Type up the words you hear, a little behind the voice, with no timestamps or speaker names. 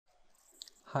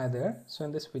Hi there. So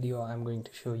in this video I'm going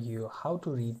to show you how to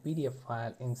read PDF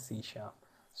file in C#.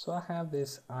 So I have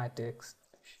this iText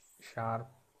sharp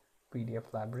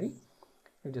PDF library.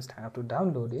 You just have to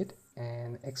download it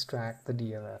and extract the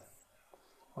DLL.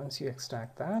 Once you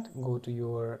extract that, go to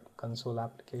your console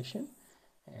application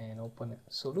and open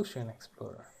Solution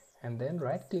Explorer, and then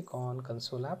right click on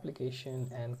console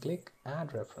application and click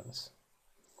add reference.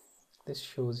 This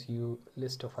shows you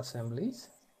list of assemblies,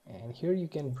 and here you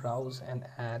can browse and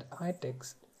add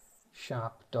iText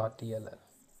sharp.dll,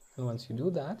 and once you do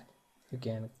that you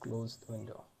can close the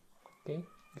window. Okay,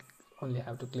 you only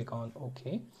have to click on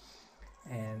OK,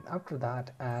 and after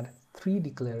that add 3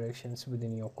 declarations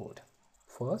within your code.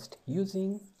 First,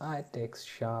 using iText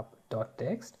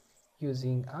sharp.text,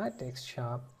 using iText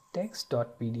sharp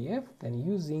text.pdf, then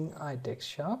using iText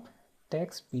sharp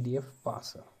text pdf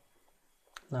parser.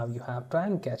 Now you have try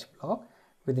and catch block.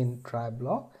 Within try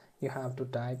block you have to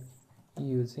type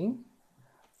using,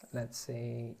 let's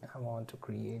say I want to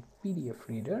create PDF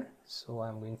reader, so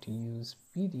I'm going to use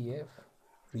PDF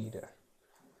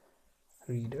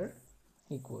reader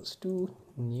equals to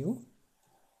new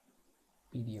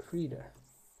PDF reader,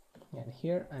 and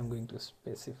here I'm going to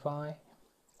specify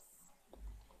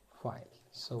file.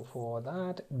 So for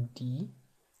that, d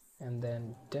and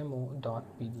then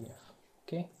demo.pdf.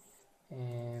 okay,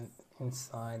 and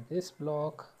inside this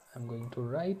block I'm going to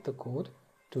write the code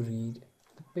to read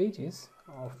the pages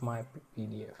of my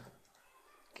PDF.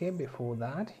 Okay, before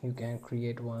that you can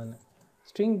create one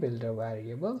string builder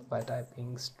variable by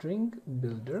typing string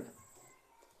builder,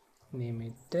 name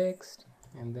it text,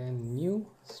 and then new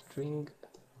string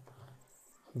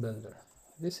builder.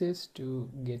 This is to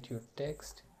get your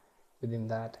text within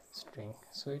that string,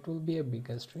 so it will be a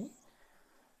bigger string.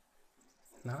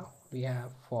 Now we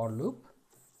have for loop.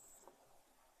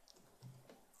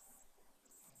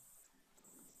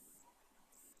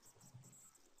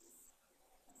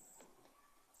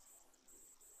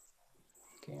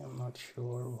 Okay, I'm not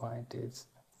sure why it is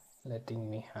letting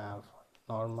me have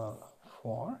normal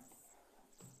for.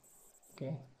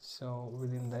 Okay, so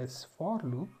within this for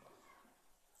loop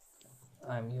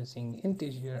I'm using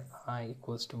integer I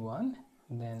equals to 1,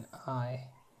 then I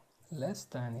less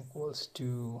than equals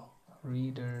to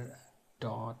reader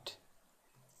dot,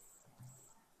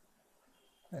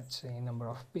 let's say, number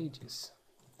of pages,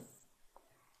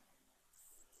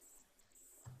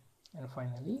 and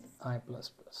finally I plus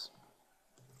plus.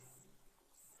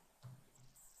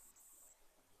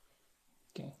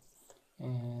 Okay,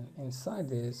 and inside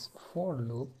this for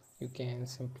loop you can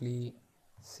simply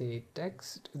say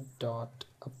text dot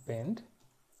append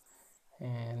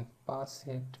and pass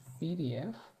it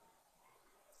PDF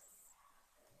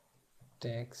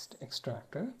text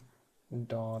extractor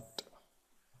dot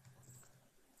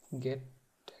get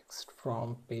text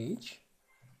from page,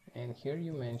 and here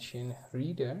you mention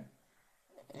reader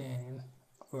and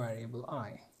variable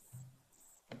I.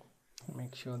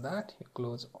 Make sure that you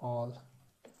close all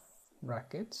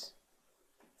brackets.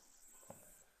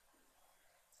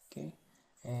 Okay,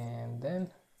 and then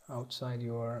outside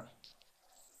your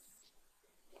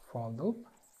for loop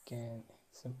you can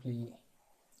simply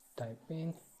type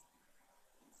in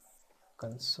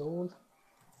console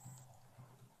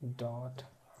dot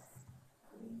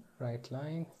write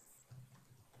line,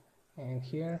 and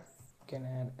here you can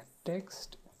add a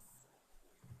text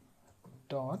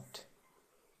dot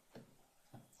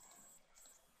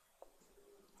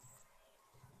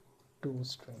to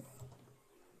string.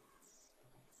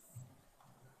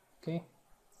 Okay,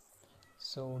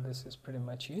 so this is pretty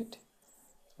much it.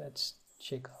 Let's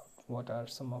check out what are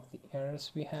some of the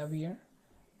errors we have here,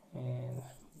 and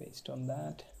based on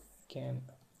that can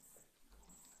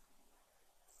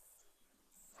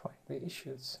find the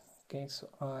issues. Okay, so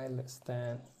I less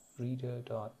than reader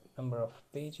dot number of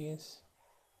pages.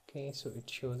 Okay, so it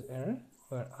shows error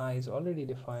where I is already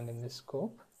defined in this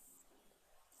scope.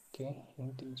 Okay,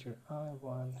 integer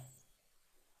I1,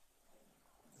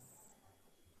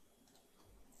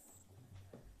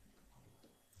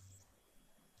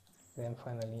 then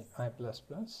finally I plus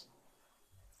plus.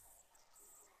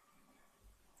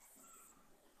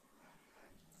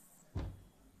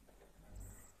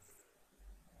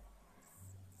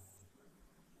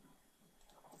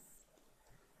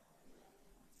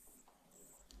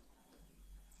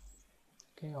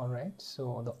 Okay, all right,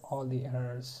 so all the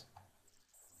errors,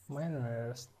 minor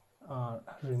errors, are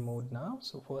removed now.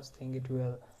 So first thing, it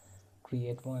will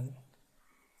create one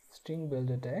string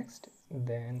builder text,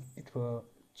 then it will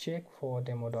check for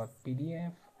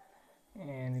demo.pdf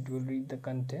and it will read the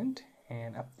content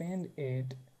and append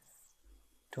it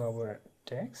to our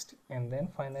text, and then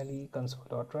finally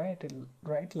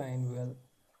console.write line will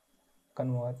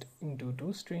convert into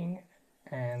toString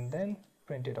and then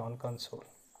print it on console.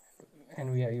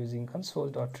 And we are using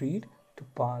console.read to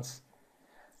pass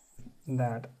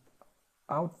that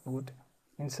output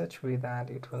in such way that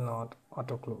it will not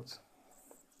auto close.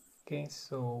 Okay,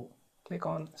 so click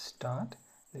on start.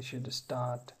 This should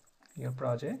start your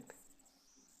project.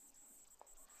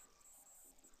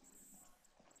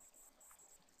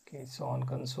 Okay, so on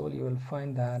console you will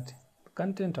find that the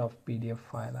content of PDF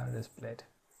file are displayed.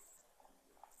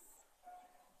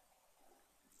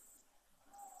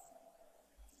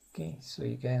 Okay, so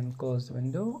you can close the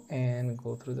window and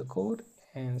go through the code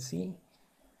and see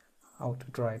how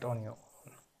to try it on your own.